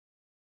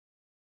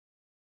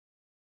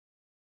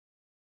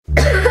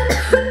Hello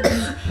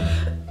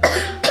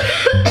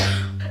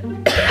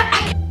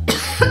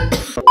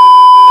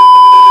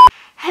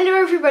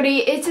everybody,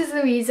 it is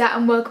Louisa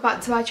and welcome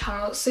back to my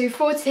channel. So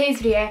for today's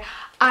video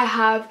I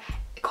have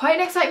quite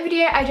an exciting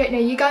video. I don't know,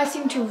 you guys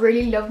seem to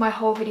really love my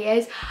haul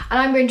videos and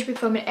I'm going to be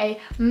filming a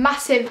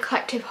massive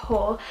collective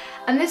haul,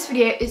 and this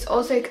video is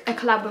also a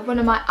collab with one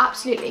of my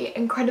absolutely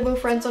incredible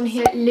friends on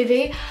here,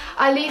 Livvy.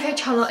 I'll leave her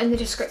channel in the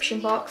description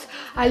box.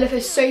 I love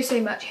her so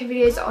much. Her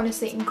videos are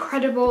honestly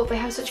incredible, they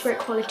have such great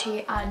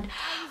quality and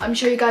I'm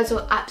sure you guys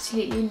will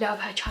absolutely love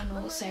her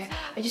channel. So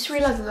I just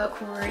realised I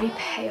look really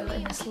pale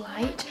in this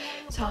light,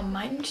 so I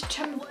might need to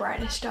turn the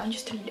brightness down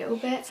just a little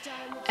bit.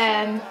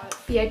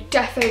 But yeah,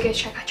 definitely go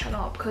check her channel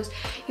out because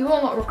you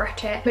will not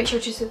regret it. Make sure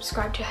to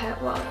subscribe to her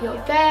while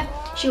you're there.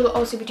 She will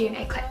also be doing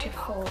a collective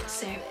haul,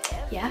 so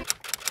yeah.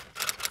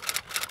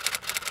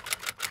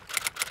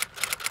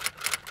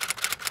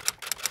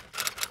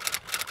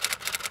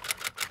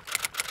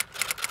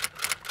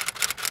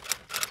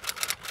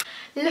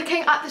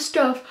 Looking at the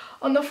stuff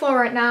on the floor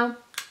right now,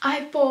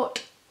 I've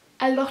bought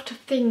a lot of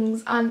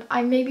things and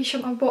I maybe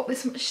shouldn't have bought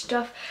this much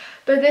stuff,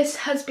 but this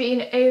has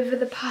been over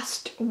the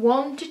past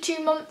 1 to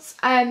 2 months,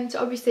 so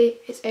obviously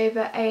it's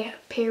over a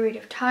period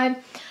of time.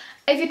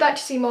 If you'd like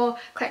to see more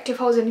collective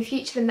hauls in the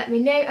future, then let me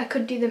know. I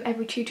could do them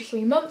every 2 to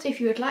 3 months if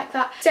you would like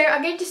that. So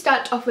I'm going to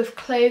start off with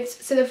clothes.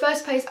 So the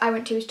first place I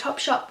went to was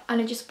Topshop and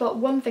I just bought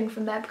one thing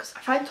from there because I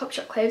find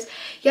Topshop clothes,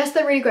 yes,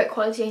 they're really great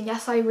quality and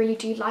yes, I really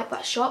do like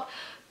that shop,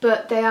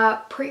 but they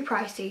are pretty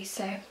pricey,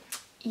 so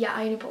yeah,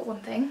 I only bought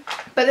one thing.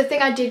 But the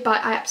thing I did buy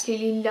I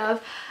absolutely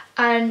love,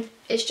 and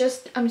it's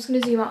just, I'm just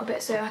going to zoom out a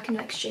bit so I can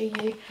like show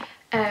you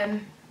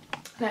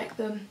like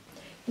them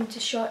into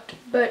shot,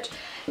 but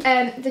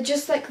they're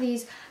just like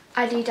these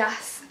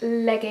Adidas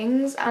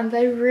leggings and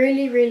they're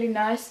really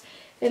nice.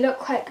 They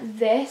look like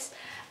this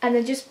and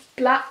they're just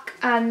black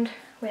and,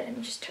 wait, let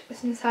me just tuck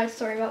this inside,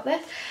 sorry about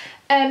this.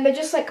 They're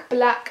just like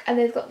black and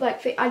they've got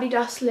like the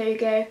Adidas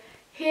logo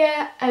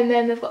here and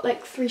then they've got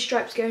like 3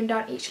 stripes going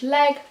down each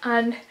leg,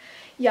 and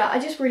yeah, I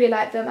just really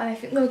like them and I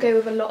think they'll go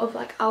with a lot of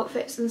like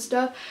outfits and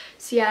stuff.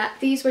 So yeah,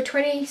 these were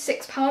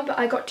 £26 but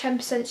I got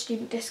 10%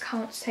 student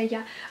discount, so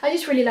yeah, I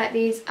just really like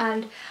these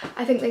and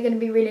I think they're going to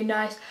be really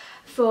nice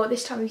for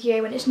this time of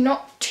year when it's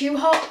not too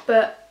hot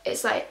but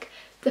it's like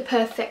the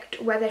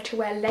perfect weather to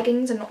wear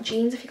leggings and not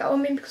jeans, if you get what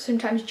I mean, because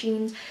sometimes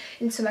jeans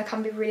in summer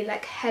can be really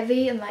like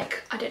heavy and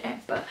like, I don't know,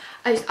 but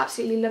I just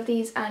absolutely love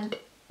these. And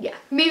yeah,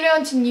 moving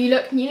on to New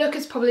Look. New Look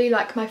is probably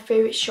like my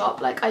favourite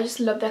shop, like I just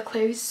love their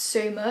clothes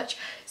so much.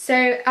 So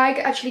I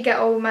actually get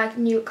all my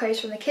New Look clothes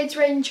from the kids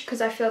range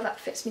because I feel that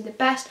fits me the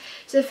best.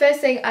 So the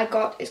first thing I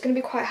got is going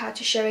to be quite hard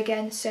to show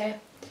again, so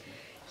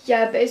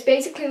yeah, but it's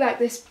basically like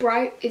this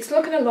bright, it's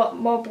looking a lot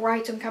more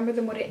bright on camera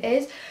than what it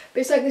is,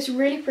 but it's like this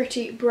really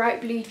pretty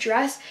bright blue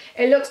dress.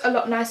 It looks a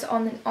lot nicer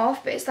on than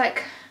off, but it's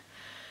like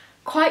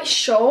quite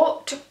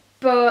short,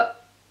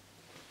 but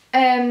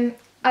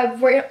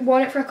I've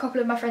worn it for a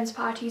couple of my friends'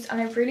 parties and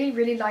I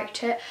really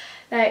liked it.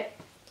 Like,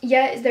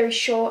 yeah, it's very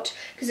short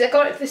because I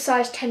got it for the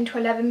size 10 to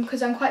 11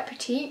 because I'm quite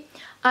petite,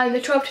 and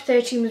the 12 to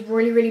 13 was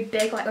really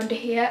big like under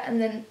here, and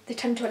then the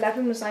 10 to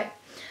 11 was like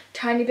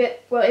tiny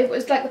bit, well, it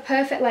was like the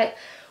perfect like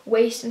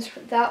waist and stuff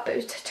like that, but it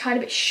was a tiny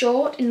bit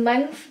short in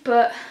length.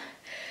 But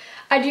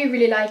I do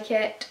really like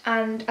it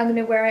and I'm going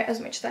to wear it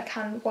as much as I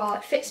can while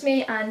it fits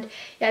me. And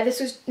yeah, this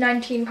was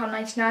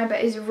 £19.99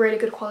 but it's really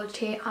good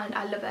quality and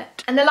I love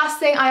it. And the last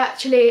thing I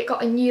actually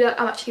got a New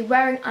Look I'm actually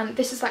wearing, and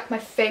this is like my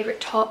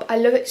favourite top. I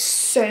love it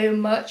so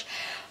much.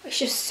 It's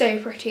just so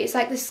pretty. It's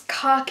like this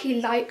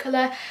khaki light colour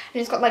and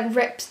it's got like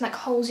rips and like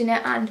holes in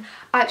it and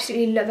I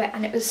absolutely love it.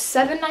 And it was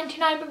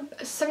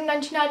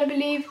 $7.99 I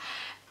believe,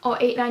 or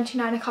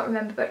 $8.99, I can't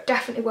remember, but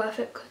definitely worth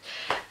it because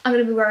I'm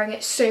going to be wearing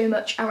it so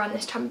much around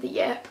this time of the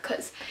year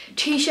because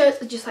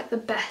t-shirts are just like the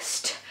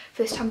best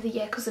for this time of the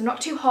year because they're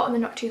not too hot and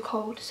they're not too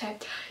cold. So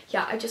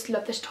yeah, I just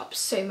love this top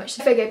so much.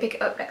 So if I go pick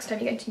it up next time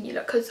you go into New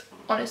Look because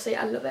honestly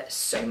I love it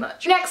so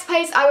much. Next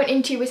place I went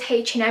into was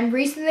H&M.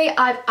 Recently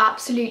I've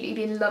absolutely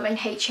been loving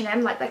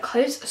H&M, like their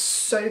clothes are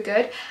so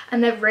good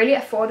and they're really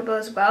affordable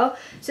as well.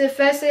 So the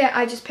first thing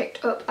I just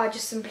picked up are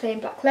just some plain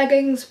black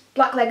leggings.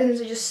 Black leggings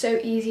are just so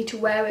easy to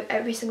wear with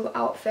every single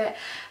outfit,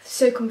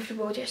 so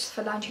comfortable just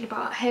for lounging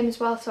about at home as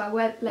well, so I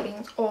wear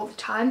leggings all the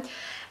time.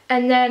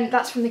 And then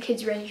that's from the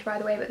kids range by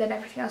the way, but then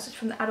everything else is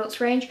from the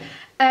adults range.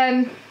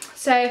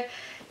 So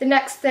the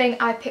next thing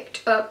I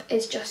picked up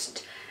is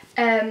just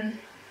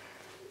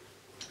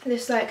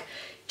this like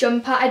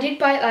jumper. I did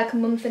buy it like a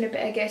month and a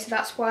bit ago, so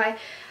that's why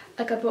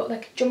like I bought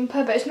like a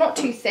jumper, but it's not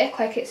too thick,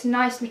 like it's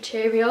nice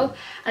material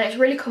and it's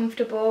really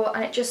comfortable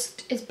and it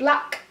just is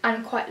black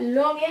and quite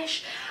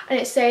longish, and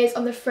it says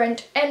on the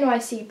front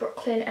NYC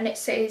Brooklyn, and it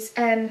says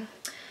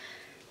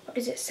what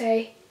does it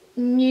say,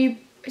 New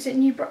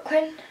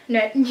Brooklyn?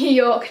 No, New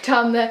York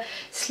down the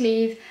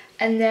sleeve.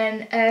 and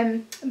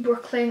then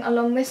Brooklyn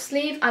along this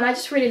sleeve, and I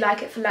just really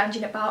like it for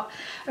lounging about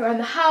around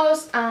the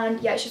house.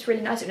 And yeah, it's just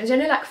really nice, and it was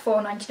only like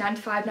 £4.99,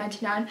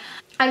 £5.99,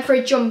 and for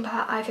a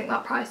jumper I think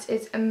that price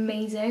is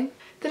amazing.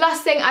 The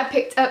last thing I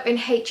picked up in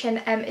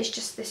H&M is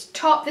just this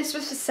top. This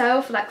was for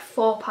sale for like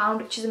 £4,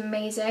 which is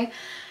amazing.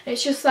 And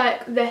it's just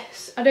like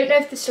this. I don't know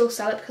if they still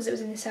sell it because it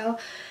was in the sale,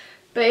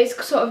 but it's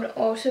sort of an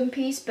autumn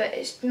piece, but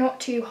it's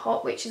not too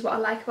hot, which is what I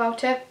like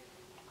about it.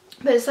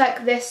 But it's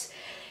like this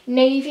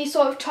navy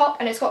sort of top,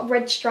 and it's got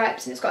red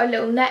stripes, and it's got a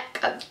little neck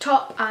at the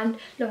top and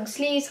long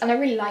sleeves, and I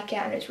really like it,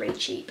 and it's really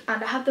cheap.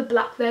 And I have the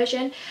black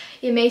version.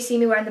 You may see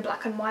me wearing the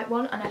black and white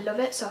one, and I love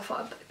it, so I thought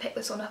I'd pick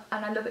this one up,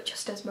 and I love it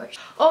just as much.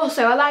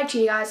 Also, I lied to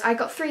you guys, I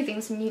got 3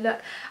 things from New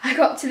Look. I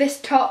got to this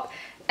top,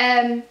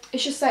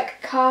 it's just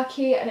like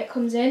khaki, and it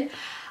comes in.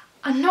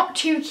 I'm not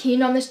too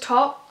keen on this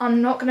top,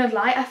 I'm not gonna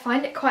lie. I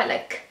find it quite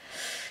like,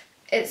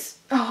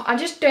 I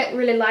just don't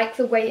really like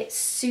the way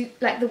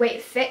the way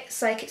it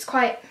fits. Like, it's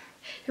quite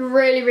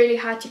really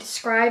hard to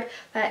describe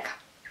like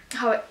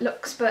how it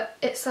looks, but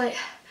it's like,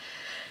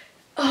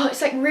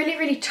 it's like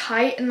really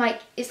tight, and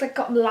like it's like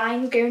got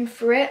lines going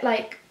through it,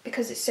 like,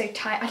 because it's so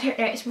tight. I don't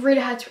know, it's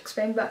really hard to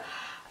explain, but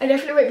I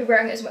definitely won't be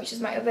wearing it as much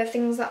as my other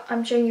things that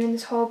I'm showing you in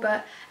this haul.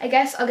 But I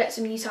guess I'll get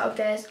some use out of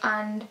this,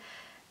 and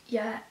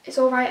yeah, it's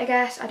alright, I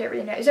guess. I don't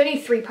really know. It's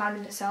only £3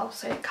 in the sale,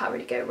 so it can't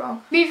really go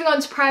wrong. Moving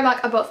on to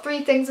Primark, I bought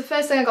 3 things. The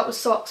first thing I got was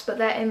socks, but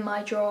they're in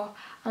my drawer,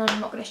 and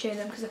I'm not going to show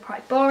them because they're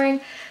quite boring.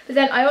 But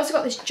then I also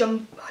got this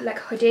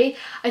hoodie.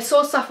 I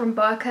saw Saffron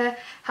Burka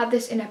had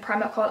this in a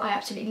Primark haul. I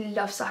absolutely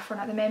love Saffron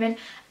at the moment.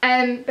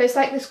 But it's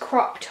like this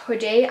cropped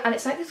hoodie, and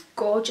it's like this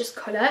gorgeous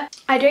colour.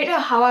 I don't know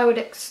how I would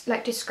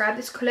describe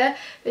this colour,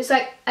 but it's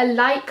like a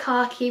light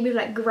khaki with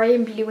like grey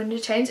and blue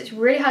undertones. It's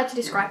really hard to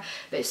describe,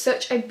 but it's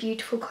such a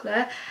beautiful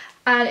colour,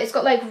 and it's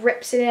got like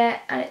rips in it,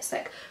 and it's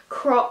like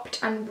cropped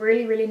and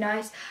really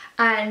nice.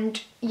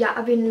 And yeah,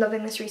 I've been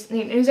loving this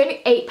recently. It was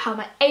only £8,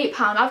 like £8.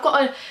 I've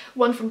got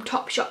one from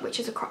Topshop, which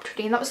is a cropped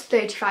hoodie, and that was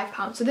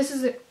 £35. So this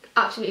is an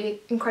absolutely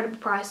incredible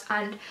price,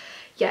 and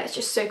yeah, it's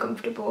just so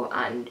comfortable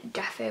and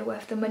definitely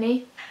worth the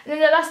money. And then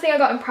the last thing I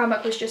got in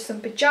Primark was just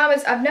some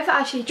pyjamas. I've never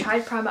actually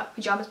tried Primark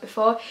pyjamas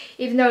before,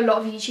 even though a lot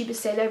of YouTubers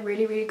say they're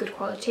really good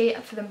quality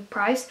for the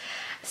price.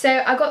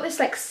 So I got this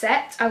like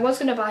set. I was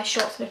going to buy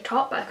shorts and a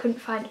top, but I couldn't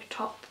find a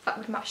top that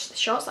would match the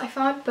shorts I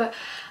found. But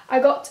I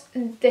got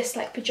this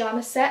like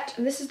pyjama set,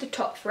 and this is the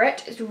top for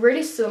it. It's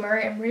really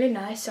summery and really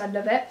nice, so I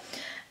love it.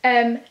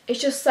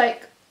 It's just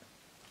like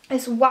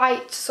this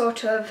white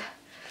sort of,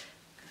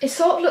 it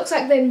sort of looks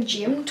like them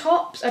gym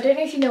tops. I don't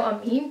know if you know what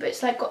I mean, but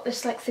it's like got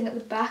this like thing at the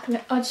back,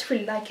 and I just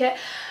really like it.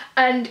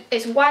 And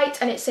it's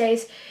white, and it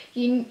says,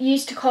 "You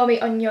used to call me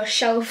on your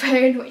shell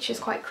phone," which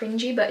is quite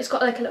cringy, but it's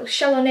got like a little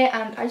shell on it,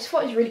 and I just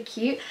thought it was really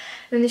cute.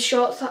 And then the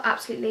shorts are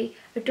absolutely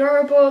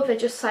adorable. They're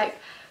just like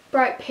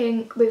bright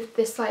pink with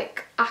this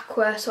like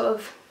aqua sort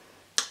of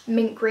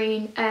mint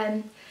green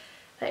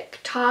like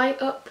tie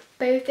up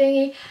bow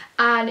thingy,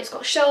 and it's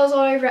got shells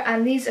all over it,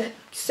 and these are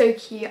so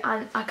cute,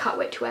 and I can't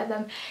wait to wear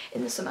them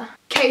in the summer.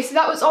 Okay, so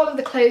that was all of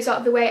the clothes out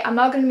of the way. I'm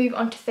now going to move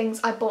on to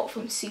things I bought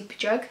from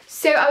Superdrug.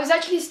 So I was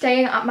actually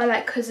staying at my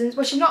like cousin's,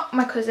 well, she's not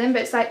my cousin,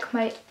 but it's like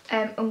my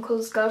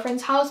uncle's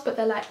girlfriend's house, but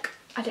they're like,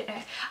 I don't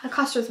know, I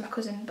classed her as my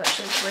cousin, but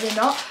she's really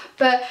not.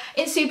 But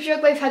in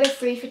Superdrug they've had a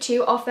 3 for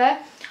 2 offer,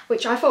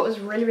 which I thought was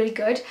really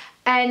good.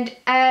 And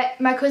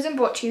my cousin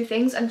bought 2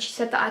 things, and she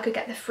said that I could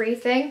get the free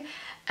thing.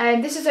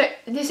 And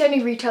this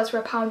only retails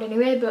for £1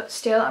 anyway, but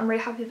still I'm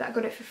really happy that I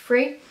got it for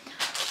free.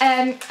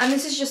 And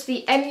this is just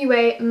the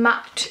MUA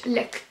matte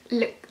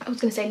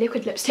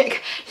liquid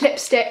lipstick,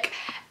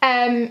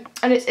 and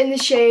it's in the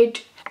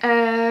shade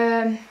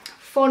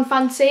Fawn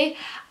Fancy,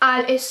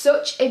 and it's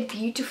such a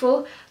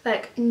beautiful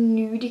like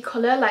nudie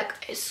colour. Like,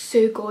 it's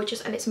so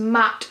gorgeous, and it's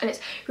matte, and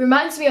it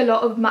reminds me a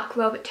lot of MAC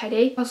Velvet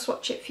Teddy. I'll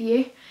swatch it for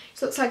you.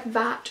 So it's like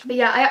that. But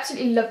yeah, I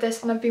absolutely love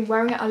this, and I've been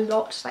wearing it a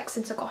lot like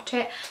since I got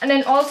it. And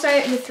then also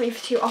in the 3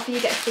 for 2 offer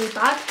you get a free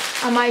bag,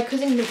 and my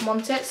cousin didn't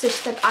want it, so she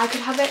said I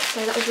could have it,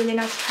 so that was really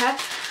nice of her.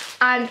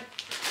 And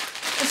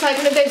it's like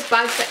one of those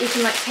bags that you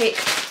can like take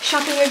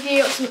shopping with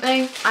you or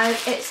something, and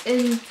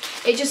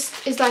it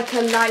just is like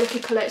a lilac-y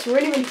colour. It's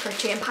really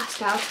pretty and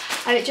pastel,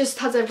 and it just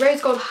has a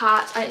rose gold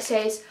heart, and it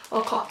says,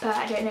 or copper,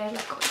 I don't know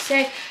like what to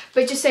say,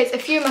 but it just says a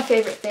few of my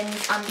favourite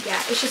things, and yeah,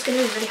 it's just going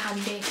to be really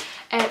handy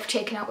for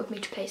taking out with me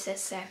to places,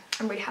 so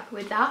I'm really happy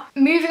with that.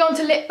 Moving on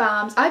to lip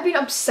balms. I've been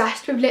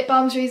obsessed with lip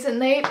balms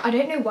recently. I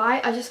don't know why,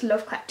 I just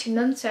love collecting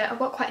them, so I've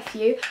got quite a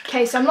few.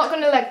 Okay, so I'm not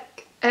going to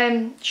like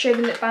show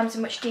the lip balms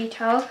in much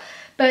detail,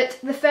 but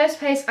the first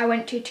place I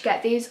went to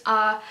get these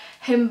are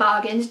Home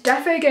Bargains.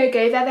 Definitely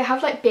go there. They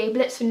have like babe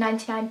lips for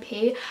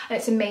 99p, and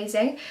it's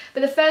amazing.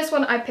 But the first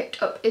one I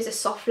picked up is a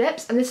soft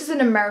lips, and this is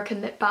an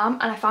American lip balm,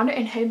 and I found it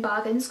in Home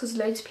Bargains because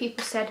loads of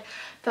people said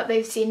that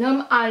they've seen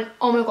them, and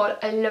oh my god,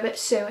 I love it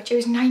so much. It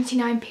was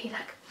 99p,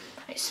 like,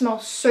 it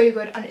smells so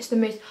good, and it's the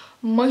most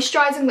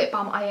moisturising lip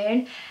balm I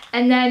own.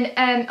 And then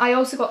I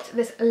also got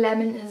this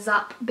Lemon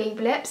Zap Babe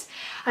Lips.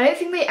 I don't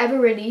think they ever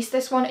released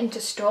this one into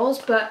stores,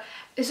 but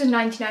This is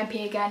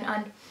 99p again,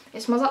 and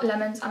it smells like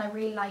lemons and I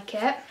really like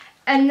it.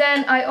 And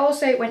then I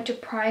also went to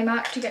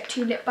Primark to get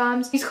 2 lip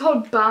balms. These are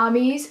called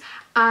Balmies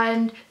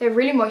and they're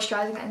really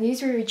moisturising, and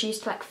these were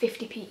reduced to like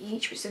 50p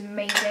each, which is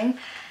amazing.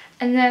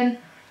 And then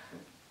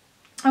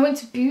I went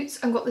to Boots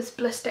and got this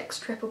Blistex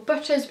Triple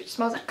Butters, which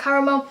smells like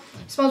caramel.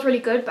 It smells really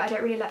good, but I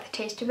don't really like the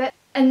taste of it.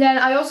 And then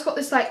I also got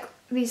this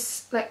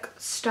these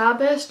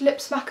Starburst lip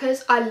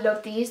smackers. I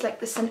love these, like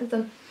the scent of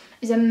them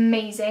is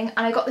amazing.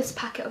 And I got this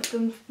packet of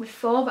them with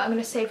 4, but I'm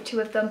going to save 2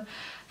 of them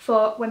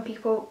for when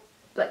people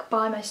like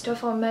buy my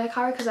stuff on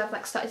Mercari, because I've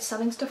like started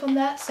selling stuff on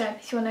there. So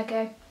if you want to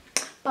go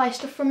buy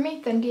stuff from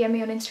me, then DM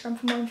me on Instagram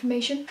for more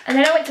information. And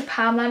then I went to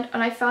Poundland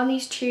and I found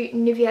these 2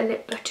 Nivea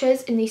lip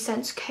butters in the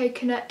scents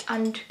Coconut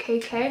and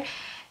Cocoa.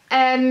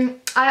 I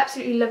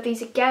absolutely love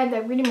these again.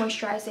 They're really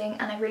moisturising,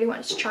 and I really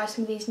wanted to try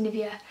some of these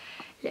Nivea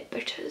lip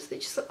butters. They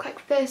just look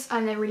like this,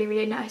 and they're really,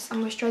 really nice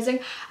and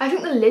moisturising. I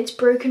think the lid's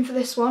broken for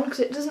this one because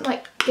it doesn't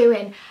like go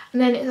in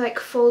and then it like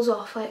falls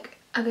off. Like,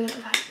 I don't know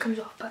if it comes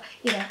off, but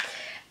you know.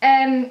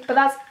 But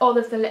that's all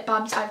of the lip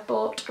balms I've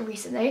bought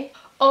recently.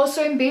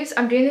 Also in Boots,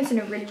 I'm doing this in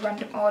a really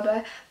random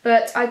order,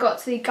 but I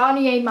got the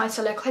Garnier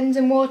Micellar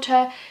Cleansing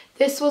Water.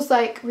 This was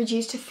like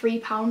reduced to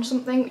 £3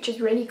 something, which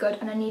is really good,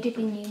 and I needed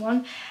a new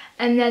one.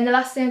 And then the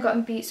last thing I got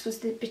in Boots was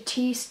the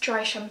Batiste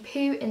Dry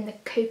Shampoo in the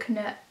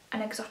Coconut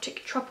and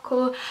Exotic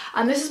Tropical,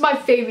 and this is my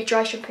favourite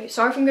dry shampoo.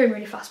 Sorry if I'm going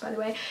really fast, by the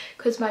way,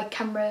 because my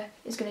camera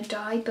is going to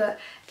die, but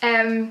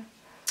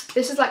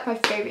this is like my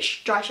favourite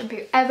dry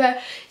shampoo ever.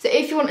 So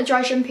if you want a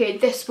dry shampoo,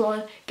 this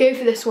one, go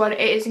for this one.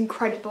 It is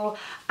incredible,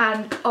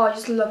 and oh, I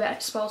just love it.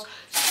 It smells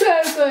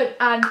so good.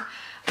 And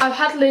I've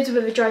had loads of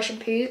other dry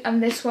shampoos,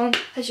 and this one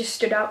has just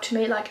stood out to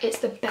me like it's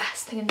the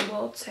best thing in the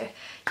world. So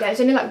yeah, it's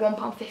only like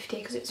 £1.50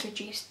 because it's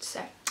reduced.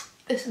 So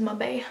this is my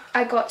bae.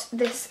 I got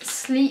this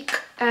sleek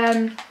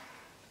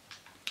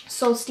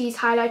Solstice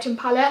highlighting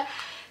palette.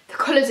 The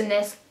colours in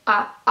this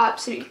are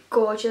absolutely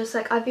gorgeous.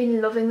 Like, I've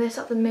been loving this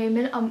at the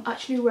moment. I'm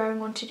actually wearing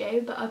one today,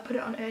 but I put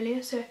it on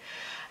earlier, so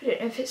I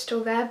don't know if it's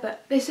still there,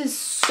 but this is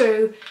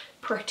so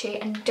pretty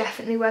and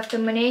definitely worth the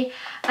money.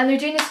 And they're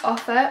doing this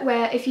offer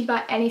where if you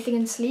buy anything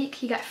in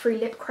Sleek, you get free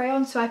lip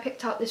crayon. So I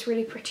picked out this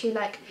really pretty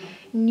like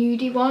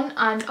nudie one,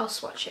 and I'll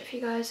swatch it for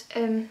you guys.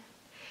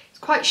 It's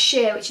quite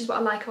sheer, which is what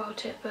I like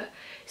about it, but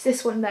it's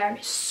this one there, and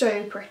it's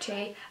so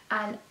pretty,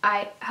 and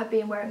I have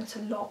been wearing this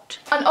a lot.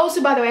 And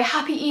also, by the way,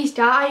 happy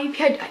Easter. I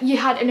hope you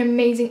had an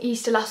amazing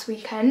Easter last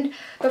weekend.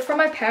 But from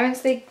my parents,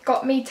 they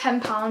got me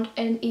 £10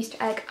 an Easter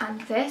egg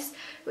and this,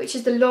 which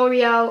is the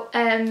L'Oreal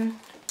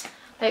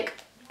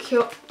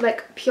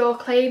pure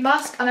clay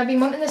mask, and I've been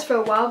wanting this for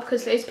a while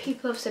because loads of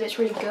people have said it's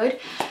really good.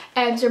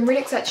 So I'm really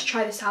excited to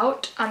try this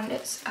out, and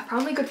it's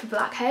apparently good for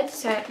blackheads,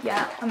 so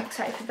yeah, I'm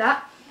excited for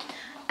that.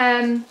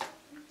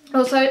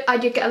 Also, I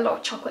did get a lot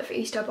of chocolate for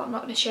Easter, but I'm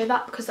not going to share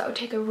that because that would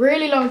take a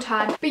really long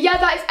time. But yeah,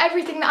 that is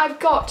everything that I've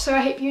got, so I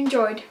hope you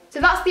enjoyed.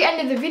 So that's the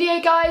end of the video,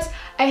 guys.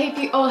 I hope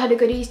you all had a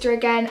good Easter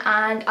again,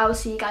 and I will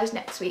see you guys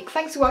next week.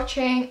 Thanks for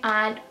watching,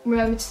 and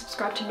remember to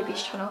subscribe to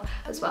Livvy's channel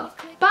as well.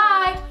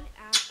 Bye!